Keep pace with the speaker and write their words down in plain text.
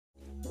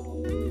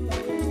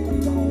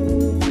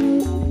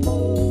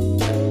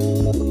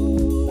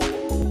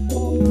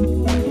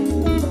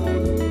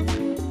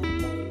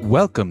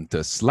Welcome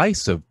to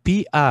Slice of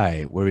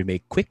PI, where we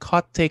make quick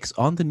hot takes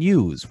on the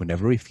news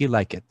whenever we feel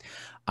like it.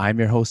 I'm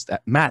your host,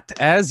 Matt,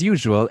 as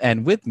usual,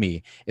 and with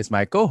me is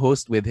my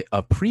co-host with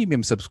a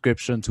premium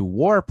subscription to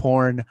war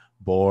porn,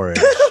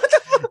 Borge.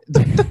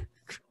 What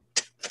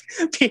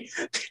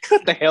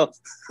the hell?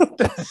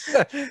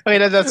 Okay,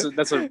 that's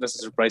a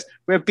surprise.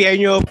 We're PI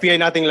nyo, PI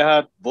nating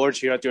lahat. Board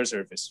here at your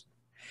service.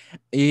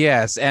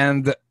 Yes,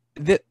 and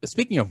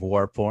speaking of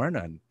war porn,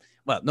 and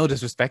well, no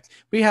disrespect,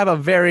 we have a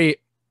very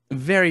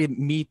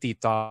meaty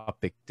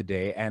topic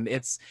today, and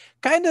it's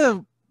kind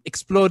of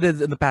exploded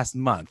in the past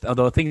month,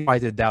 although things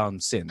quieted down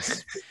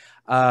since.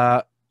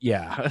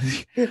 Yeah.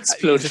 Is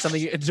it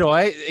something you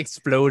enjoy?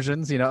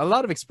 Explosions, a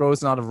lot of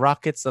explosions, a lot of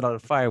rockets, a lot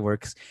of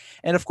fireworks.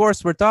 And of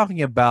course, we're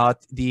talking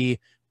about the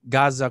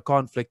Gaza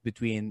conflict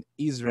between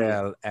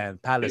Israel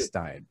and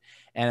Palestine.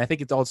 And I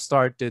think it all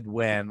started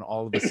when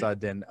all of a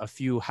sudden a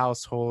few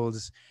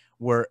households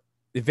were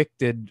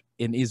evicted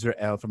in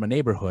Israel from a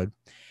neighborhood.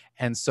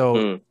 And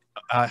so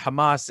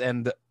Hamas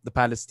and the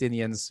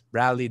Palestinians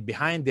rallied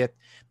behind it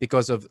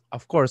because of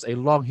course, a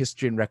long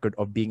history and record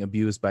of being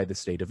abused by the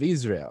state of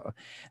Israel.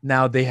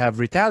 Now they have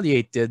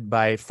retaliated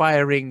by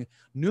firing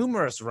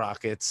numerous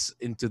rockets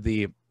into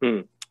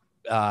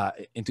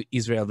into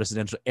Israel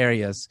residential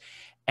areas,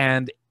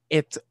 and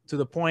it to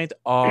the point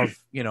of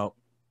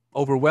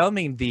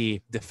overwhelming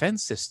the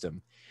defense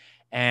system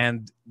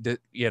and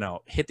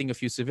hitting a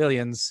few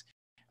civilians,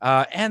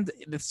 and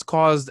it's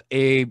caused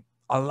a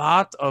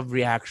lot of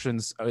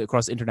reactions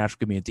across the international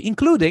community,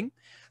 including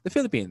the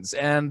Philippines.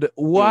 And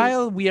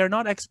while we are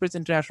not experts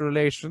in international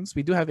relations,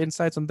 we do have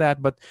insights on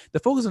that. But the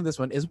focus on this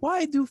one is,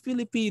 why do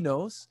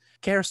Filipinos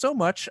care so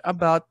much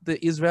about the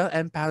Israel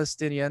and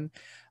Palestinian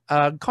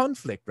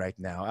conflict right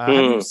now? Have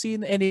you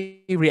seen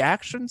any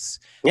reactions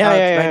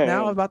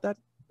now about that?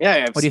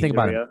 Yeah, what do you think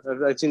about it?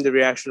 I've seen the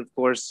reaction, of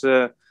course.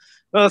 Well,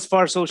 as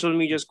far as social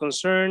media is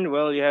concerned,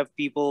 well, you have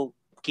people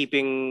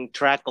keeping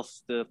track of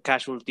the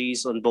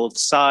casualties on both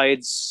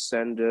sides.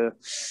 And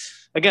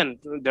again,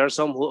 there are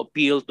some who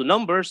appeal to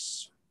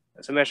numbers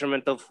as a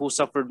measurement of who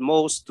suffered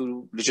most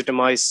to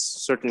legitimize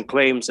certain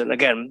claims. And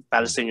again,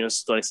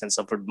 Palestinians to an extent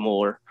suffered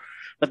more.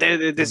 But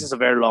this is a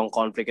very long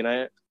conflict,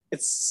 and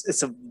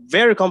it's a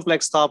very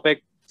complex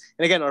topic.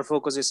 And again, our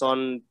focus is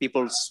on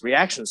people's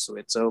reactions to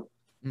it. So,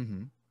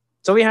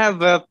 so we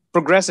have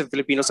progressive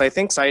Filipinos, I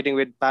think, siding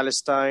with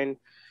Palestine,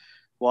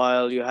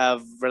 while you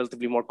have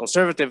relatively more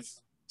conservative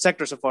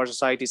sectors of our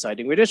society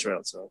siding with Israel.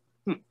 So,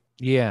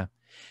 yeah.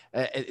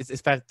 In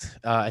fact,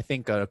 I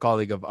think a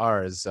colleague of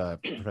ours,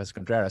 Professor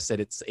Contreras, said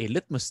it's a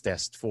litmus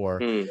test for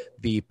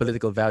the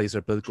political values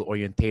or political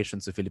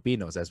orientations of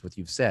Filipinos, as what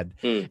you've said.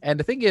 And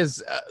the thing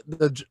is,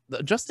 the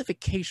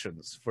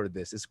justifications for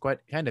this is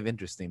kind of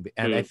interesting.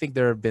 And I think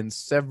there have been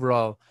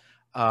several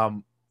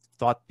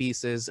thought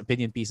pieces,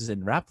 opinion pieces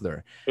in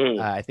Rappler.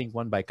 I think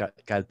one by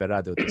Kyle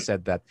Perado that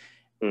said that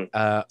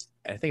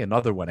I think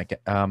another one,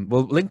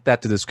 we'll link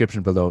that to the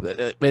description below.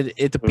 But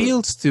it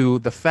appeals to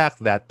the fact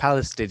that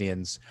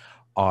Palestinians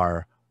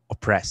are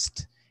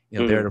oppressed.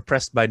 They're an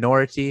oppressed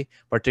minority,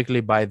 particularly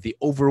by the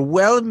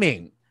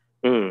overwhelming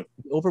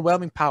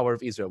power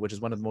of Israel, which is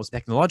one of the most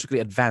technologically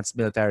advanced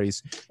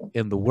militaries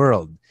in the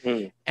world.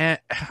 And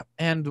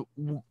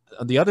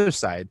on the other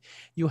side,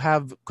 you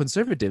have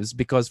conservatives,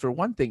 because for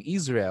one thing,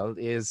 Israel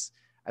is,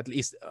 at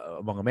least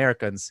among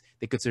Americans,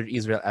 they consider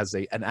Israel as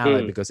an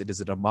ally because it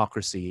is a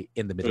democracy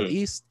in the Middle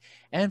East.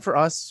 And for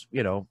us,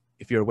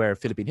 if you're aware of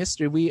Philippine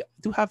history, we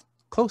do have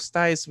close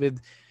ties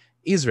with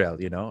Israel.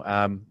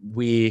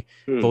 We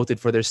voted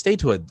for their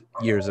statehood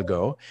years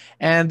ago.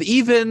 And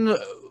even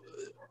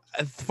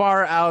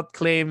far out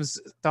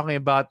claims talking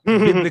about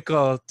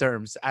biblical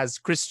terms, as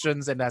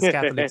Christians and as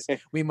Catholics,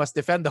 we must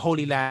defend the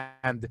Holy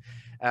Land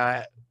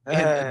in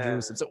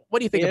Jerusalem. So what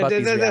do you think about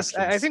these reactions?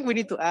 I think we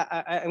need to,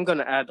 I'm going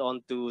to add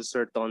on to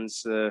Sir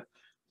Ton's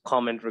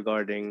comment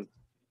regarding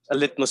a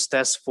litmus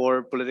test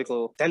for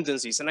political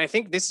tendencies. And I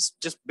think this is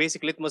just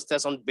basic litmus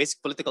test on basic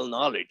political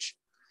knowledge.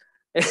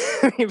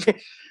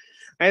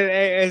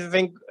 I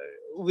think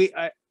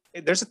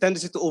there's a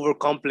tendency to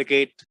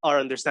overcomplicate our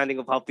understanding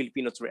of how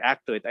Filipinos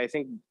react to it. I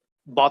think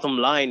bottom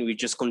line, we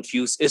just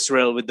confuse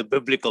Israel with the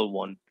biblical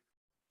one,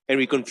 and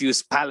we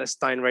confuse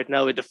Palestine right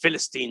now with the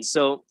Philistines.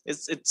 So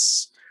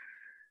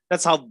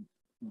that's how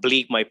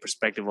bleak my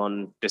perspective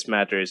on this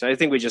matter is. I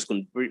think we're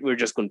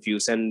just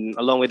confused, and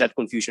along with that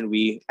confusion,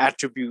 we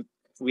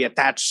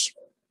attach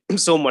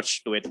so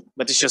much to it,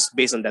 but it's just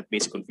based on that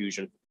basic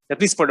confusion, at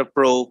least for the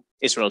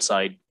pro-Israel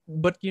side.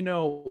 But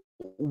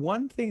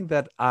one thing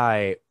that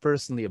I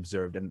personally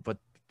observed, and what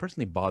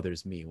personally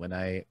bothers me when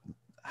I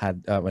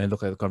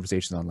look at the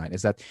conversation online,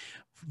 is that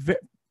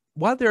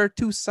while there are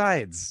two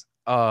sides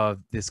of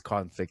this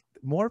conflict,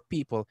 more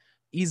people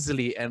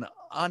easily and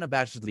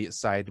unabashedly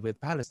side with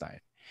Palestine,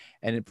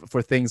 and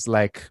for things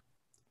like,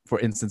 for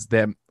instance,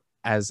 them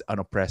as an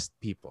oppressed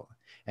people.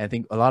 And I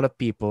think a lot of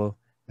people,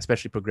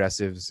 especially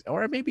progressives,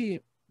 or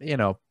maybe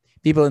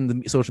people in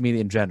the social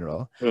media in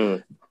general,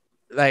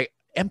 like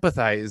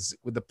empathize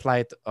with the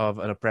plight of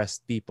an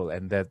oppressed people,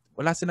 and that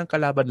wala silang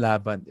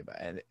kalaban-laban, diba?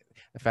 And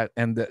In fact,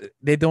 and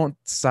they don't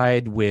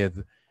side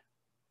with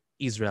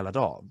Israel at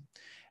all.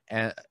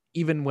 And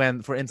even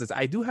when, for instance,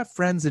 I do have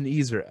friends in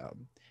Israel,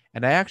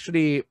 and I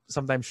actually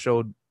sometimes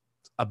showed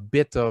a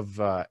bit of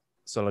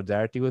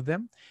solidarity with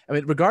them. I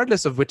mean,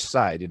 regardless of which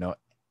side,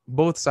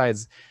 both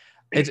sides,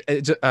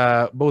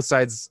 both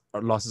sides'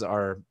 losses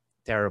are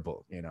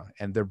terrible,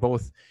 and there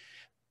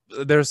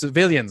are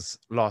civilians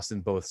lost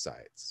in both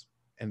sides,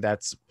 and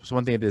that's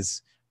one thing that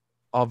is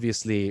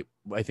obviously,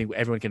 I think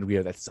everyone can agree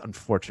that's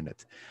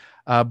unfortunate.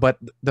 But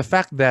the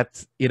fact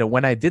that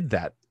when I did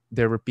that,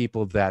 there were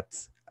people that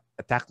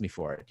attacked me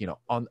for it,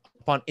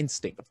 upon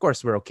instinct. Of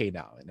course, we're okay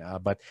now,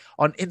 but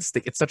on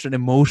instinct, it's such an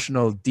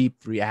emotional, deep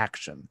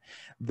reaction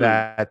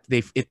that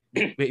it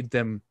made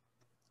them,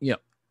 it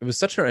was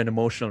such an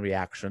emotional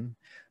reaction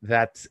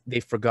that they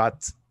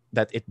forgot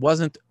that it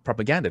wasn't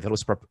propaganda. That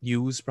was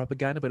used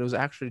propaganda, but it was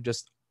actually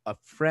just a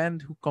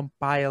friend who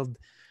compiled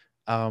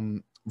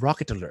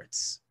rocket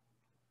alerts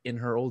in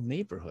her old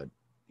neighborhood,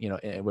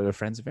 with her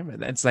friends and family.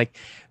 It's like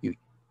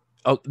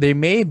they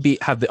may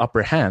have the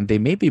upper hand, they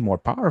may be more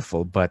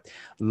powerful, but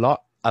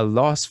a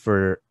loss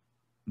for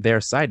their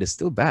side is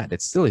still bad.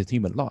 It's still a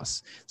human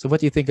loss. So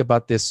what do you think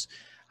about this?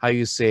 How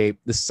you say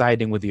the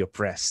siding with the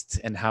oppressed,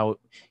 and how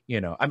I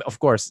mean, of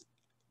course,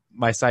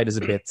 my side is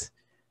a bit.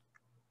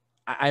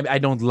 I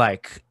don't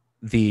like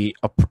the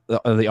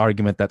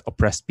argument that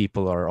oppressed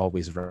people are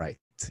always right.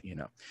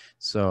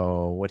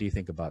 So what do you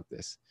think about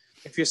this?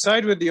 If you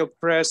side with the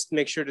oppressed,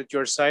 make sure that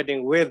you're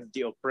siding with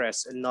the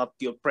oppressed and not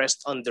the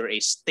oppressed under a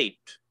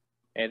state.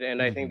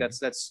 And I think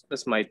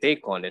that's my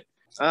take on it.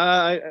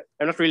 I'm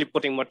not really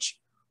putting much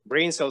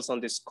brain cells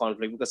on this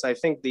conflict because I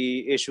think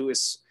the issue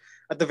is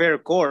at the very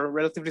core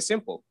relatively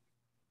simple.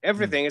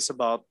 Everything is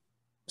about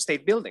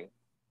state building.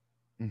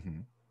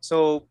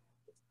 So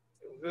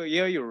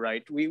yeah, you're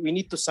right. We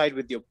need to side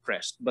with the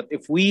oppressed. But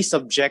if we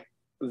subject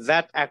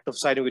that act of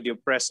siding with the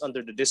oppressed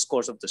under the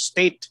discourse of the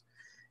state,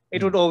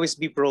 it would always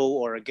be pro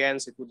or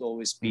against. It would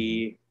always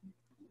be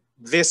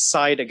this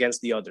side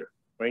against the other.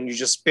 Right? You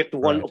just pit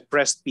one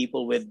oppressed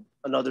people with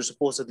another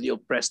supposedly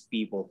oppressed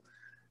people.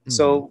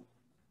 So,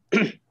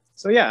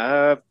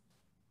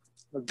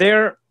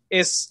 there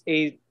is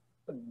a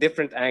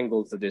different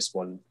angle to this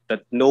one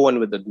that no one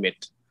would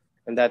admit.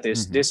 And that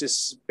is, this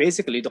is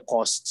basically the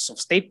costs of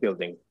state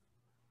building.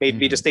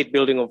 Maybe the state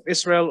building of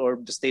Israel or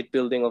the state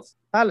building of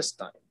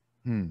Palestine.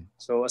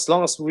 So as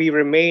long as we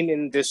remain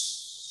in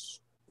this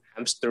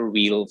hamster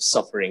wheel of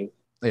suffering.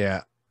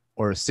 Yeah,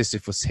 or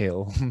Sisyphus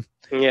hill.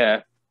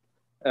 It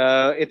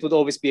would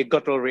always be a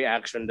guttural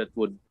reaction that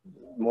would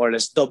more or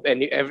less dub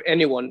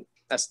anyone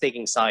as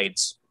taking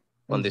sides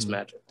on this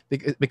matter.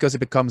 Because it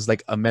becomes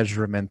like a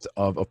measurement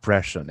of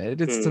oppression.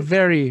 It's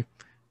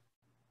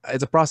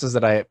it's a process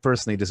that I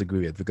personally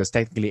disagree with, because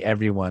technically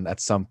everyone at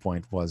some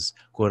point was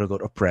quote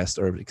unquote oppressed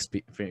or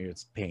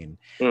experienced pain.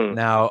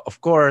 Now, of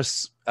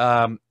course,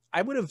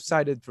 I would have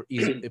sided for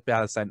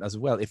Israel-Palestine as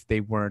well if they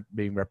weren't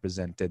being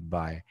represented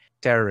by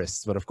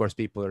terrorists. But of course,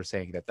 people are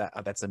saying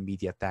that's a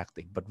media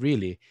tactic. But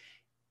really,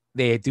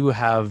 they do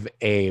have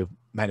a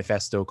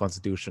manifesto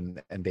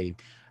constitution, and they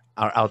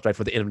are outright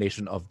for the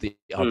elimination of the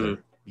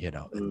other,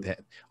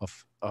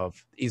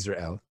 of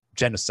Israel.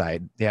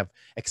 Genocide. They have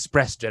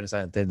expressed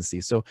genocide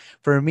tendencies. So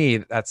for me,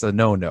 that's a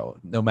no-no.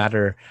 No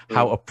matter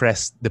how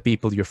oppressed the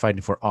people you're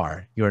fighting for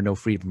are, you're no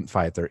freedom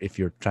fighter if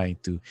you're trying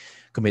to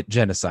commit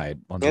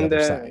genocide on the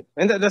other side.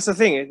 And that's the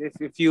thing.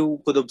 If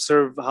you could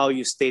observe how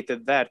you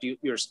stated that,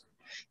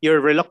 you're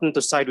reluctant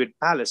to side with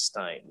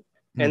Palestine,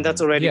 and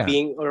that's already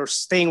being or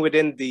staying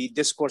within the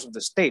discourse of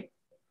the state.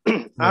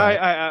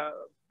 I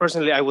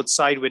personally, I would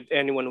side with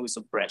anyone who is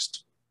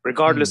oppressed,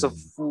 regardless of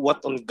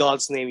what on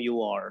God's name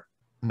you are.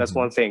 That's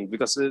one thing,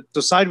 because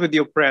to side with the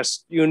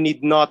oppressed, you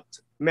need not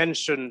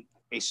mention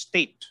a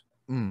state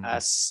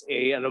as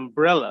an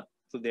umbrella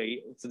to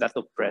that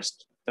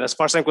oppressed. And as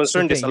far as I'm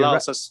concerned, this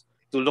allows us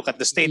to look at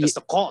the state as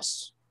the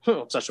cause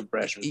of such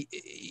oppression.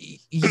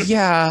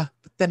 Yeah,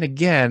 but then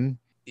again,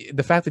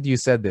 the fact that you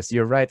said this,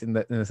 you're right in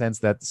the sense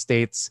that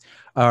states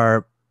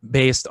are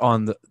based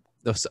on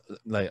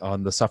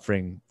the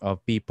suffering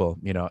of people,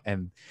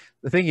 And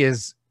the thing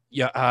is,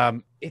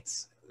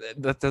 it's.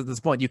 That's the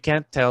point. You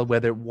can't tell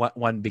whether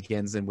one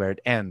begins and where it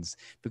ends,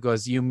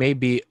 because you may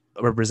be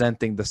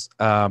representing this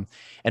and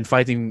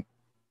fighting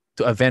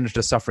to avenge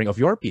the suffering of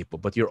your people,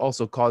 but you're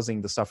also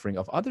causing the suffering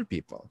of other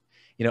people.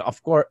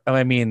 Of course,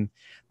 I mean,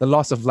 the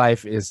loss of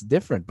life is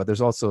different, but there's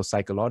also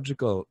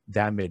psychological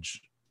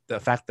damage. The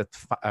fact that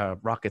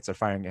rockets are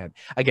firing at.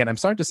 Again, I'm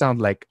starting to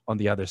sound like on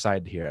the other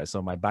side here,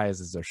 so my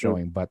biases are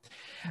showing. But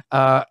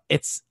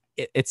it's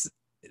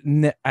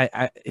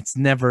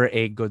never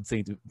a good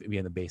thing to be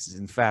on the basis.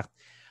 In fact,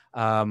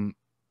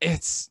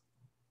 it's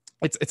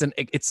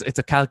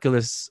a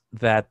calculus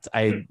that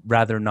I'd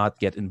rather not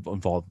get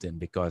involved in,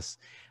 because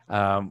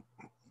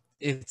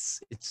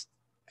it's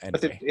anyway.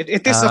 But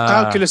it is a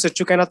calculus that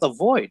you cannot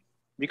avoid,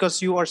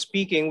 because you are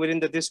speaking within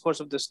the discourse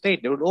of the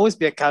state. There would always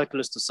be a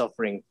calculus to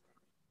suffering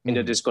in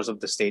the discourse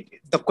of the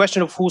state. The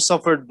question of who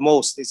suffered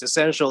most is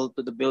essential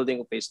to the building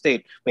of a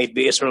state, may it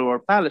be Israel or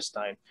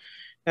Palestine.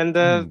 And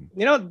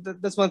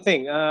that's one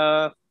thing.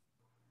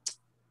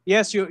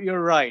 Yes,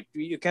 you're right.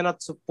 You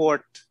cannot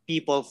support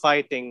people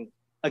fighting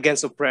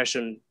against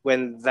oppression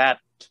when that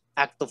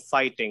act of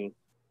fighting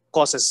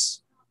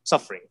causes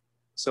suffering.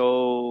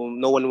 So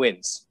no one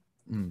wins.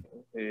 Do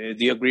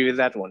you agree with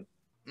that one?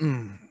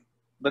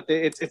 But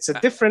it's a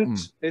different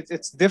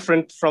it's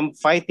different from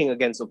fighting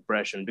against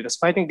oppression, because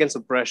fighting against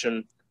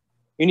oppression,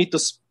 you need to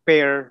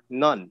spare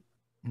none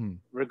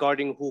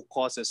regarding who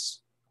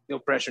causes the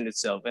oppression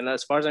itself. And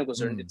as far as I'm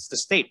concerned, it's the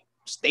state.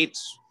 State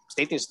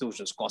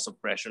institutions cause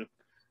oppression,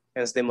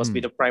 hence they must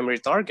be the primary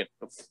target.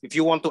 If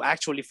you want to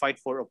actually fight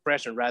for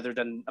oppression rather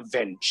than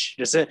avenge,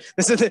 there's a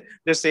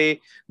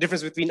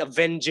difference between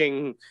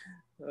avenging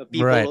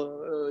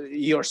people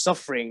you're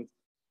suffering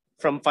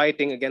from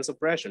fighting against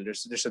oppression.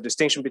 There's a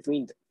distinction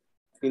between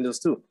those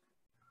two.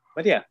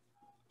 But yeah,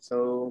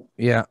 so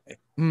yeah.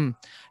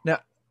 Now,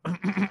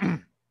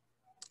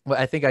 well,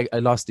 I think I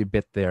lost a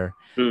bit there,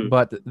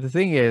 but the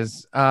thing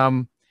is,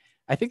 I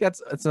think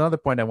that's another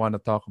point I want to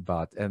talk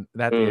about, and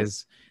that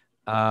is,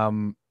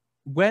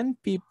 when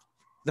people,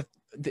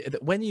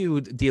 when you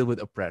deal with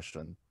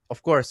oppression,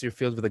 of course, you're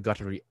filled with a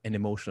gut an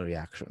emotional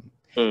reaction.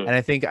 And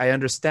I think I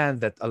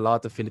understand that a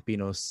lot of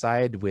Filipinos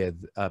side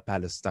with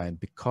Palestine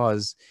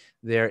because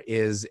there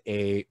is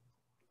a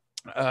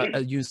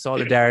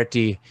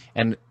solidarity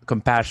and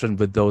compassion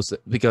with those,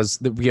 because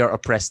we are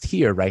oppressed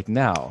here right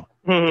now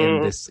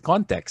in this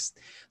context.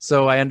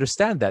 So I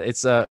understand that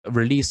it's a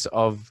release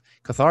of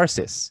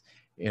catharsis,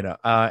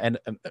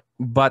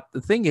 but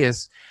the thing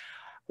is,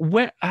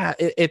 when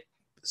it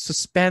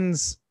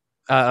suspends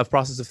a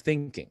process of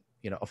thinking.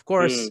 Of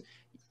course,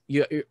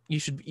 you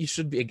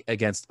should be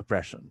against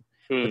oppression,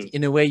 but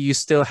in a way, you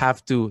still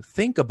have to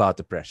think about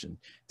oppression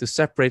to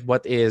separate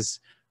what is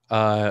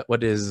where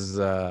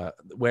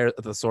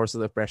the source of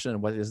the oppression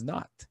and what is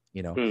not.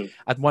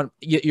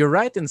 You're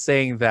right in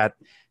saying that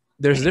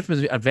there's a difference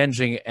between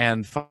avenging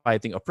and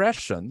fighting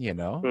oppression.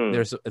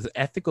 There's an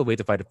ethical way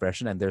to fight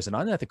oppression and there's an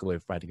unethical way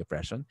of fighting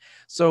oppression.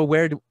 So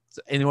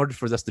in order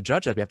for us to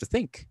judge that, we have to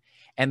think.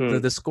 And the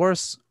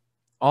discourse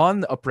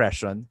on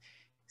oppression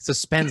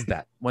suspends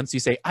that. Once you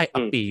say, ay,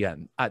 api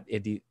yan, at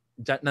edi,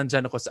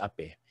 nandyan ako sa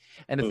api.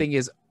 And the thing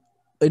is,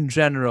 in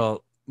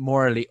general,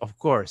 morally, of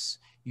course,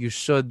 you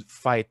should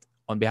fight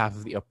on behalf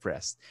of the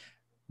oppressed.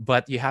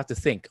 But you have to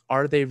think,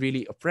 are they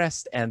really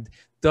oppressed? And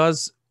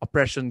does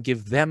oppression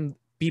give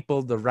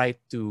people the right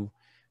to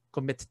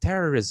commit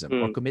terrorism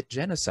or commit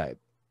genocide?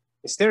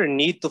 Is there a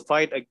need to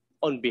fight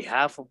on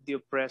behalf of the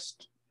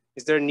oppressed?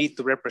 Is there a need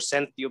to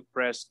represent the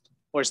oppressed?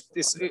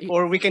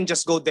 Or we can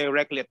just go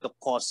directly at the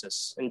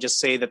causes and just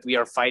say that we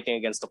are fighting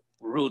against the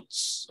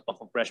roots of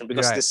oppression,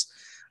 because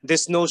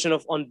this notion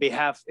of on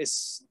behalf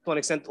is to an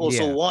extent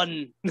also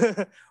one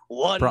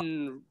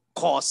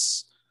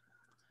cause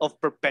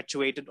of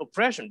perpetuated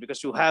oppression,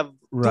 because you have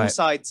two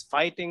sides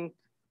fighting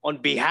on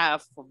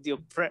behalf of the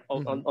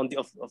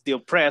of the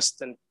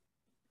oppressed and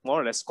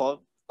more or less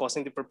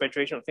causing the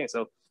perpetuation of things.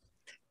 So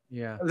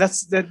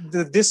that's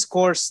the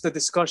discourse, the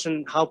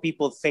discussion, how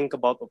people think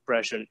about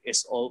oppression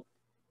is all.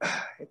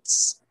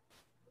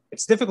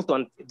 It's difficult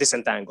to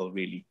disentangle,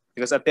 really,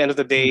 because at the end of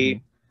the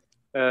day,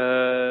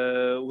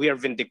 we are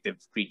vindictive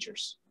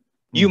creatures.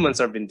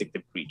 Humans are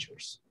vindictive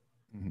creatures,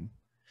 and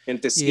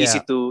it's easy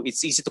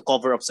to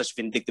cover up such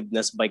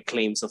vindictiveness by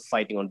claims of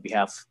fighting on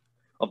behalf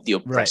of the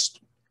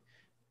oppressed.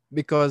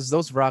 Because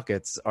those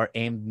rockets are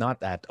aimed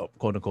not at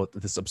quote unquote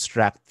this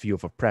abstract view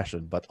of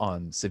oppression, but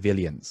on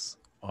civilians,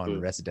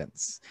 on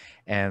residents.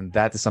 And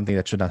that is something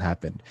that should not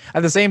happen.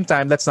 At the same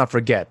time, let's not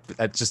forget,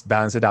 just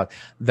balance it out,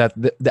 that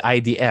the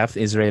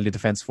IDF, Israeli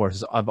Defense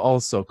Forces, have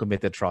also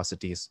committed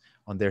atrocities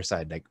on their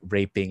side, like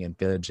raping and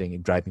pillaging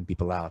and driving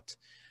people out,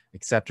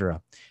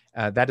 etc.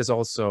 That is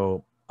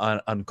also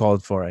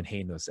uncalled for and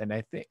heinous. And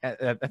I think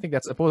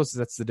that's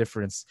the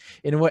difference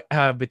in what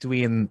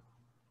between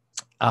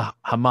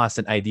Hamas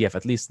and IDF.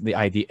 At least the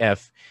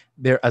IDF,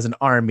 as an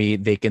army,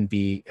 they can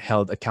be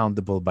held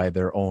accountable by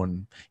their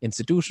own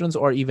institutions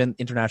or even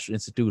international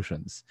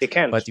institutions. They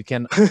can, but you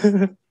can.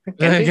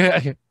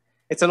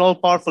 It's an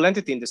all-powerful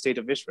entity in the state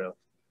of Israel.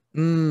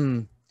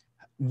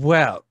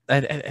 Well,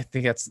 I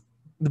think that's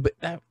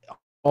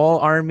all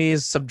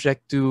armies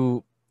subject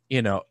to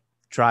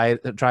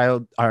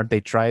trial. Aren't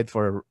they tried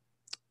for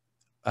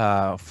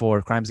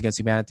crimes against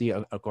humanity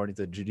according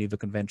to the Geneva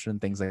Convention,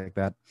 things like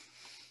that?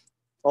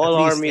 All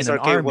armies are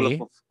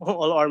capable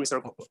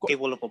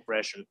of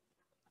oppression.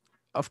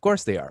 Of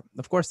course they are.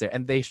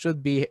 And they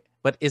should be.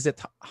 But is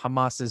it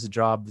Hamas's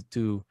job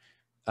to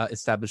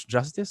establish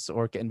justice,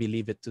 or can we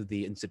leave it to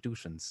the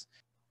institutions?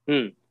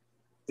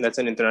 That's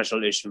an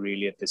international issue,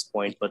 really, at this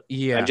point. But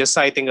I'm just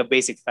citing a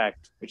basic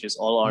fact, which is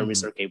all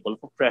armies are capable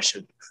of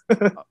oppression.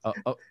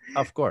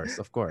 Of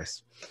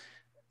course.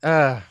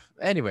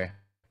 Anyway,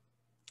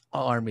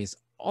 all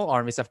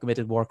armies have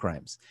committed war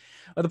crimes.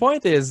 But the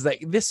point is,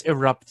 like, this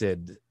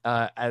erupted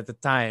at the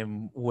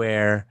time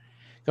where,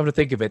 come to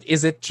think of it,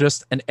 is it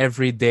just an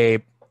everyday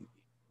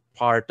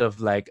part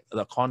of like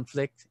the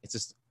conflict? It's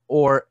just,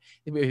 or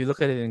if you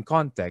look at it in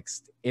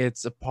context,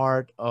 it's a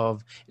part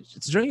of,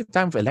 it's during a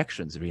time of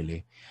elections,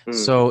 really.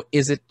 So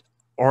is it,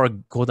 or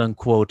quote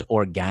unquote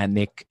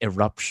organic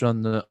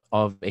eruption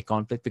of a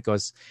conflict?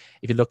 Because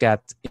if you look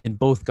at in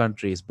both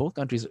countries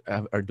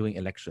are doing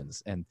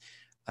elections, and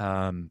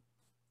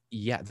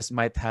yeah, this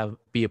might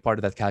be a part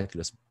of that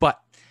calculus. But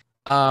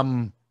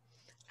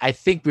I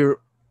think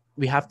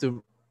we have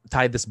to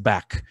tie this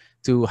back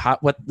to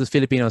what the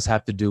Filipinos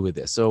have to do with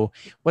this. So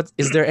what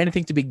is there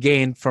anything to be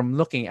gained from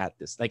looking at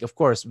this? Like, of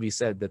course, we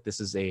said that this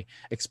is a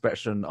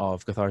expression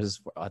of catharsis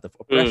out of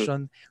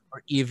oppression,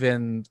 or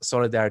even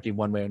solidarity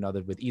one way or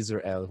another with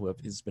Israel, who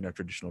has been a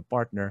traditional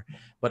partner,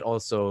 but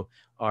also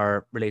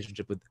our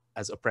relationship with,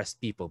 as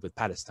oppressed people, with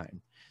Palestine.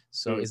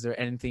 So is there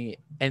anything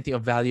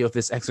of value of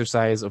this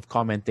exercise of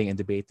commenting and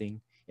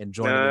debating and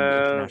joining in the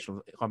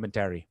international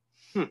commentary?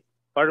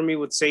 Part of me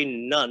would say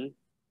none.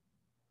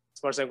 As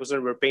far as I'm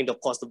concerned, we're paying the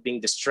cost of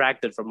being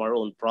distracted from our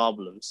own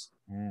problems.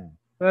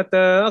 But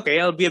okay,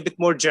 I'll be a bit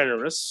more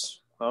generous.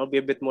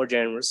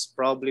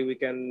 Probably we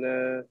can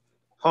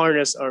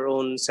harness our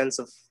own sense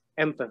of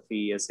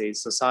empathy as a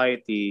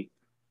society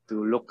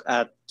to look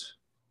at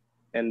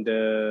and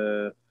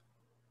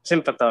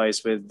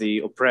sympathize with the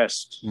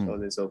oppressed, so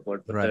on and so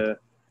forth. But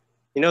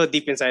Right.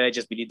 Deep inside, I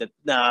just believe that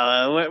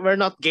we're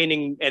not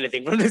gaining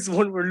anything from this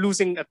one. We're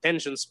losing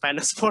attention span.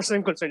 As far as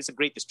I'm concerned, it's a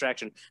great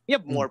distraction. We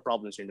have more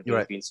problems here in the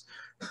Philippines.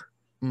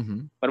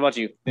 What about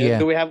you? Yeah.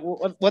 Do we have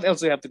what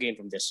else do we have to gain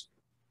from this?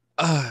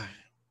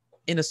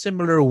 In a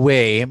similar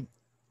way,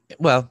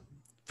 well,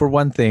 for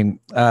one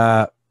thing,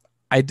 I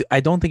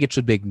don't think it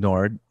should be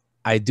ignored.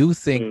 I do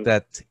think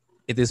that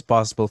it is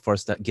possible for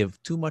us to give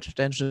too much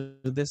attention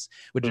to this,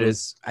 which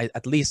is,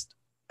 at least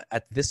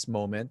at this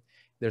moment,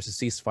 there's a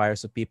ceasefire,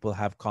 so people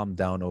have calmed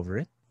down over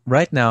it.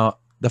 Right now,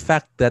 the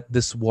fact that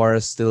this war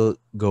is still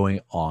going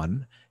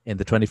on in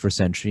the 21st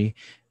century,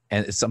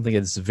 and it's something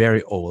that's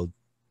very old,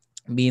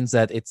 means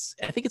that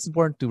I think it's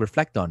important to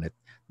reflect on it.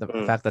 The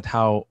fact that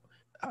how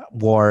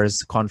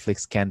wars,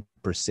 conflicts can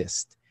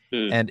persist.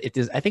 And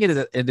I think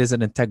it is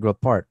an integral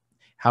part.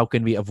 How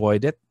can we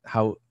avoid it?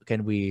 How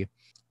can we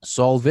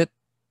solve it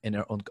in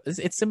our own?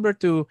 It's similar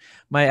to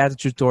my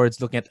attitude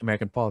towards looking at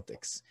American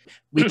politics.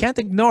 We can't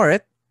ignore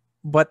it,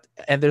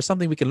 and there's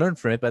something we can learn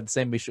from it, but at the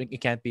same time, we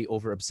can't be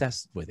over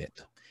obsessed with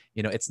it.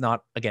 It's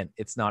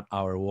not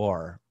our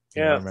war.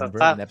 Remember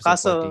in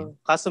episode 14?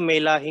 Kaso may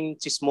lahing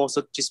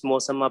chismosa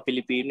mga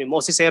Pilipino.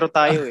 Mosisero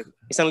tayo eh.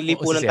 Isang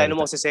lipunan tayo ng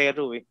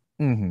mosisero eh.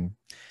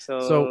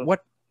 So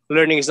what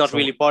learning is not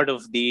really part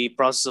of the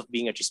process of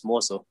being a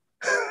chismoso.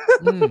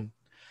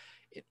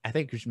 I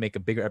think we should make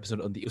a bigger episode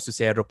on the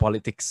Ususero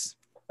politics.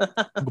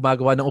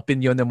 Gumagawa ng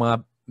opinion ng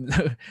mga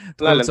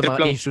tungkol sa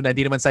mga issue na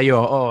hindi naman sa'yo.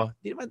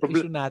 Hindi naman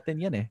issue natin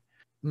yan eh.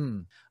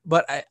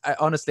 But I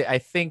honestly, I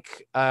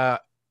think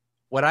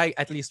what I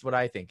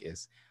think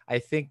is, I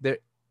think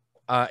that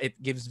it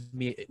gives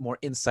me more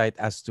insight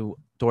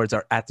towards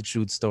our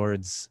attitudes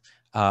towards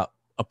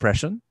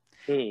oppression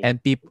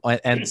and people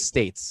and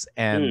states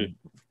and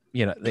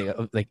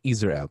like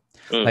Israel.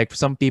 Like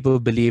some people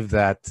believe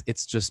that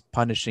it's just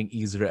punishing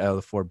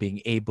Israel for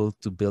being able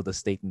to build a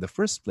state in the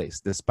first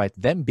place, despite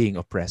them being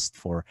oppressed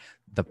for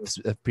the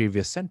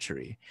previous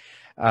century.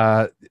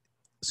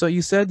 So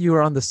you said you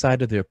were on the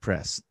side of the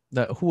oppressed.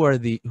 Who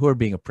are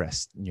being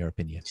oppressed in your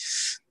opinion?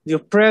 The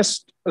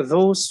oppressed,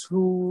 those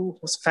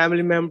whose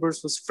family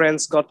members, whose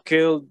friends got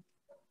killed,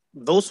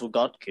 those who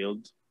got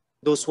killed,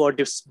 those who are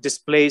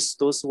displaced,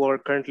 those who are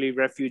currently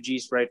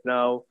refugees right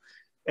now,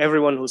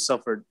 everyone who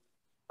suffered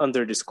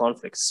under this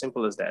conflict.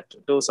 Simple as that.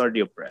 Those are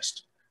the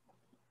oppressed.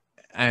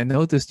 I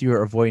noticed you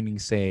were avoiding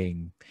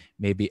saying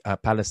maybe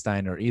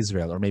Palestine or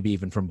Israel, or maybe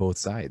even from both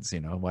sides.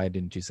 Why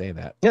didn't you say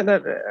that? Yeah,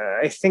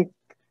 I think,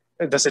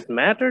 does it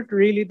matter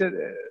really?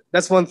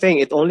 That's one thing.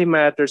 It only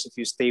matters if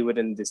you stay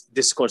within this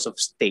discourse of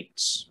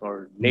states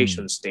or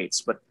nation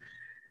states. But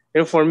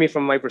for me,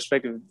 from my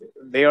perspective,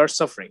 they are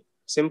suffering.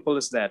 Simple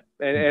as that.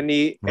 And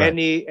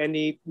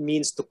any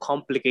means to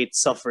complicate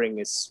suffering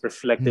is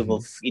reflective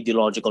of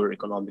ideological or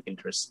economic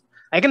interests.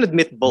 I can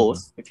admit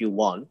both if you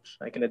want.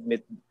 I can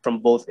admit from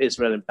both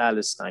Israel and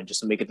Palestine, just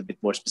to make it a bit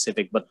more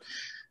specific. But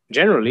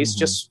generally, it's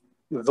just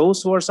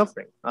those who are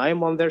suffering. I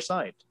am on their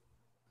side.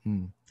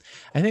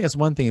 I think that's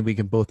one thing we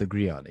can both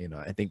agree on.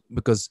 I think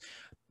because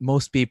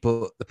most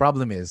people, the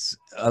problem is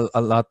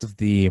a lot of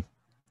the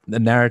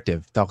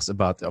narrative talks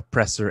about the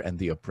oppressor and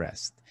the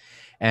oppressed.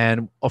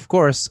 And of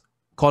course,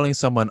 calling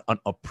someone an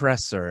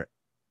oppressor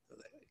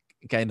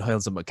can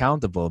hold them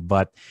accountable,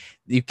 but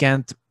you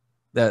can't.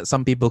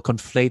 Some people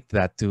conflate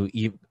that to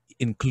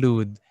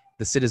include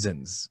the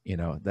citizens,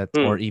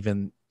 or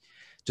even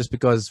just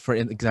because, for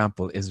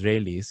example,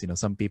 Israelis,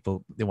 some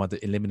people, they want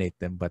to eliminate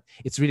them, but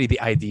it's really the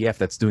IDF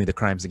that's doing the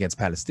crimes against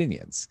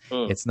Palestinians.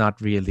 It's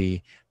not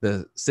really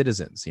the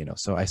citizens,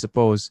 So I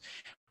suppose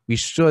we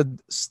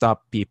should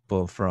stop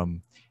people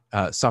from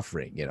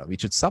suffering. We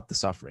should stop the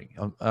suffering,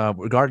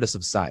 regardless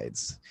of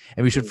sides,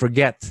 and we should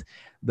forget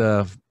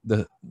the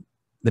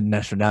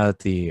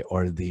nationality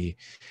or the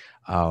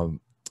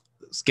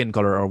skin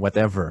color or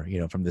whatever,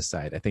 from this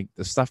side. I think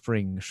the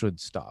suffering should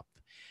stop.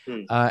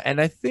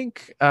 And I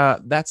think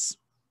that's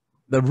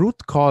the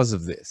root cause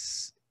of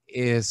this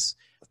is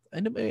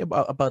in a way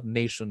about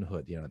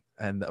nationhood,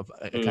 and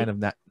a kind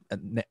of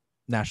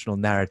national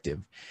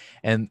narrative.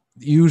 And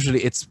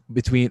usually it's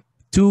between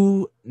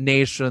two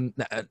national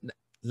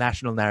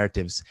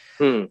narratives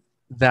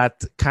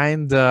that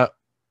kind of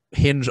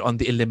hinge on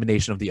the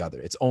elimination of the other.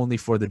 It's only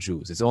for the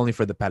Jews. It's only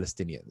for the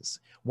Palestinians.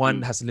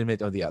 One has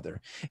eliminated on the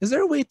other. Is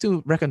there a way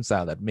to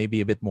reconcile that?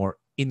 Maybe a bit more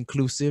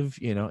inclusive,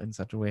 in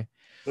such a way?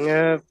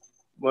 Yeah,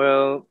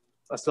 well,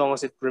 as long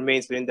as it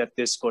remains within that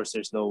discourse,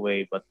 there's no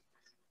way. But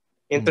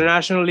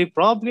internationally,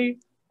 probably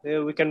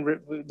we can.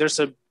 There's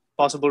a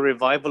possible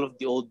revival of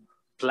the old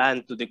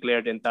plan to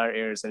declare the entire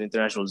area as an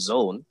international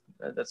zone.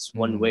 That's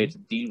one way to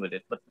deal with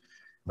it. But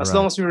as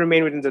long as we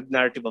remain within the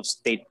narrative of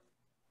state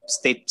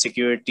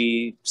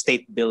security,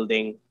 state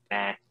building,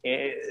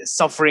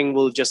 suffering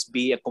will just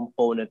be a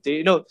component.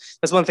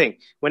 That's one thing.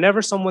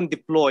 Whenever someone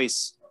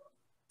deploys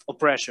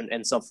oppression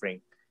and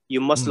suffering,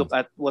 you must look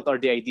at what are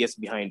the ideas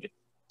behind it.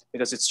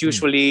 Because it's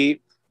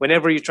usually,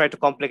 whenever you try to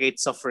complicate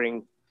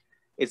suffering,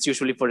 it's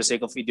usually for the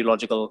sake of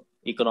ideological,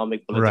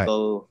 economic,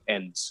 political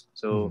ends.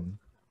 So,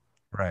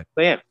 right.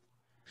 So yeah.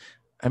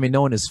 I mean,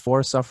 no one is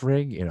for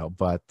suffering,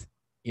 but,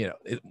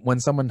 when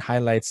someone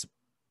highlights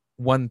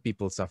one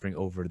people suffering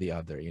over the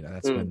other,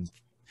 that's when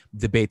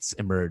debates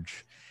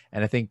emerge.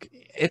 And I think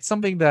it's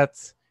something that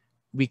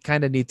we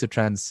kind of need to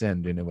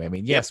transcend in a way. I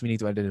mean, yes, we need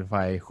to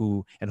identify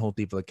who and hold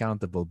people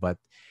accountable, but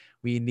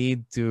we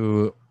need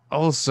to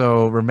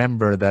also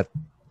remember that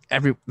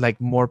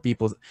more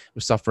people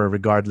suffer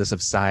regardless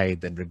of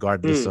side and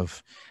regardless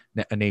of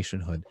a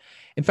nationhood.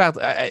 In fact,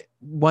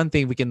 one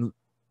thing we can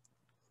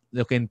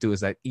look into is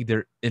that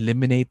either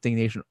eliminating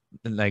nation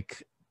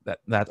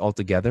that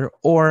altogether,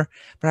 or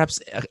perhaps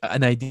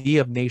an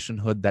idea of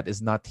nationhood that is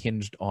not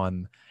hinged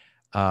on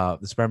the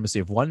supremacy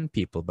of one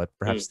people, but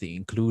perhaps the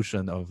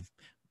inclusion of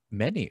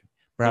many,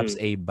 perhaps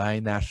a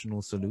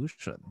binational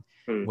solution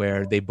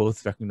where they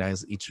both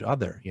recognize each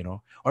other,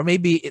 or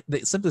maybe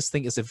the simplest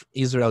thing is if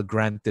Israel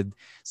granted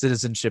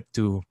citizenship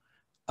to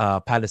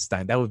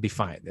Palestine, that would be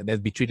fine and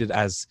they'd be treated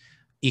as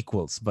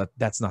equals, but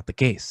that's not the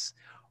case.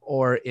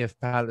 Or if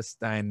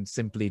Palestine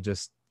simply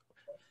just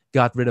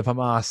got rid of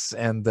Hamas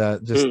and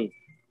just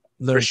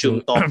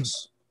resume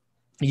talks.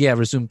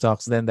 Resume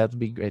talks, then that would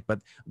be great. But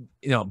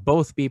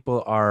both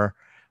people are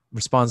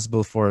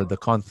responsible for the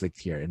conflict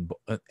here,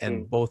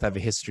 and both have a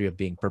history of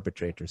being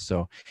perpetrators.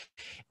 So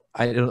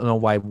I don't know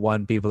why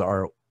people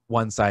are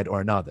one side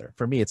or another.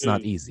 For me, it's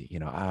not easy.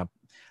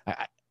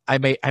 I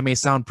may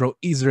sound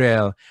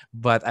pro-Israel,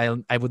 but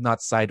I would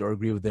not side or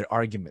agree with their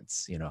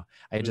arguments.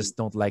 I just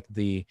don't like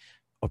the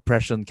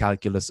oppression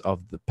calculus of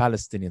the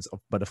Palestinians,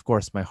 but of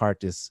course my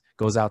heart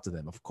goes out to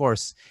them. Of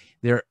course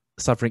their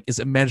suffering is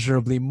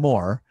immeasurably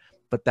more,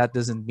 but that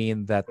doesn't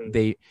mean that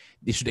they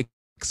should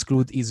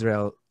exclude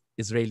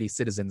Israeli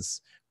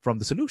citizens from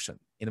the solution.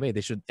 In a way,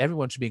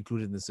 everyone should be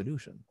included in the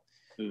solution.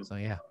 So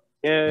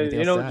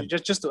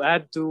just to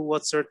add to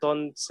what Sir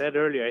Ton said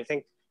earlier, I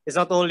think it's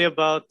not only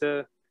about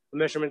the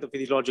measurement of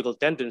ideological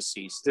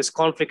tendencies. This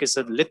conflict is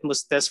a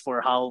litmus test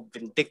for how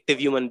vindictive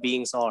human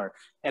beings are.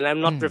 And I'm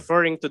not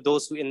referring to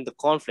those who in the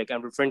conflict.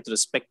 I'm referring to the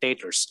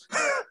spectators.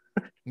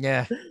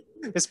 The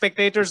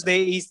spectators,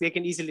 they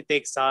can easily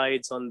take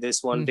sides on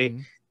this one.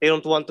 They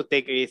don't want to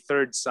take a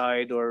third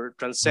side or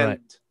transcend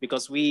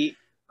because we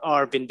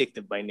are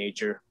vindictive by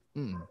nature.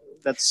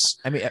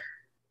 That's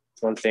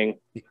one thing.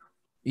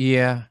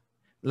 Yeah,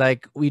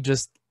 like we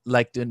just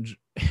like to.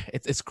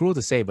 It's cruel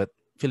to say, but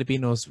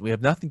Filipinos, we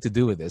have nothing to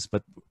do with this,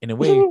 but in a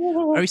way,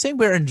 are you saying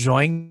we're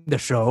enjoying the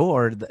show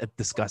or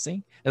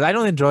discussing? Because I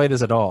don't enjoy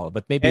this at all,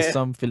 but maybe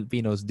some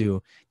Filipinos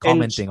do,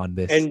 commenting on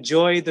this.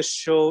 Enjoy the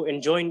show.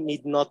 Enjoy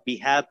need not be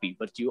happy,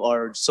 but you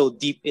are so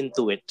deep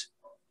into it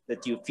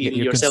that you feel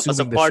yourself as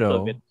a part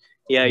of it.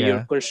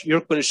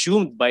 You're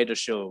consumed by the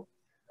show.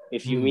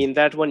 If you mean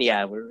that one,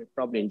 we're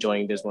probably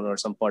enjoying this one, or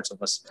some parts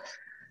of us.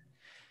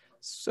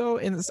 So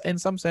in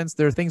some sense,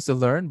 there are things to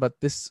learn, but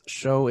this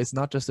show is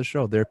not just a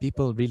show. There are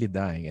people really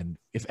dying. And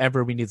if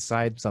ever we need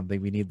something,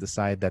 we need the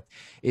side that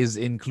is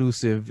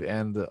inclusive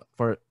and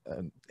for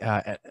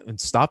and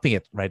stopping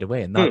it right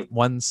away, and not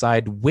one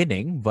side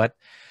winning, but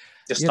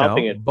just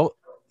stopping it.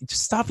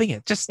 Just stopping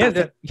it. Just stop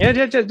it.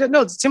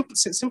 No,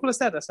 simple as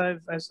that.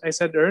 As I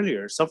said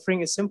earlier,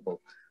 suffering is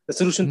simple. The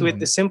solution to it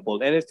is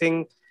simple.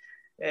 Anything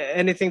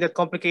that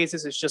complicates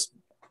it is just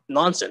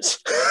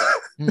nonsense.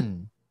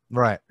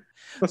 Right.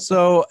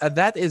 So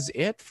that is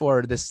it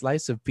for this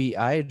slice of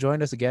PI.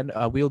 Join us again.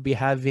 We'll be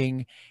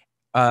having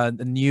a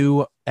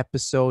new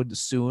episode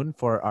soon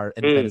for our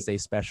Independence Day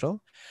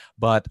special.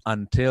 But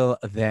until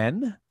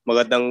then,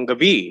 magandang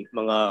gabi,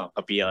 mga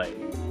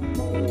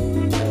ka-PI.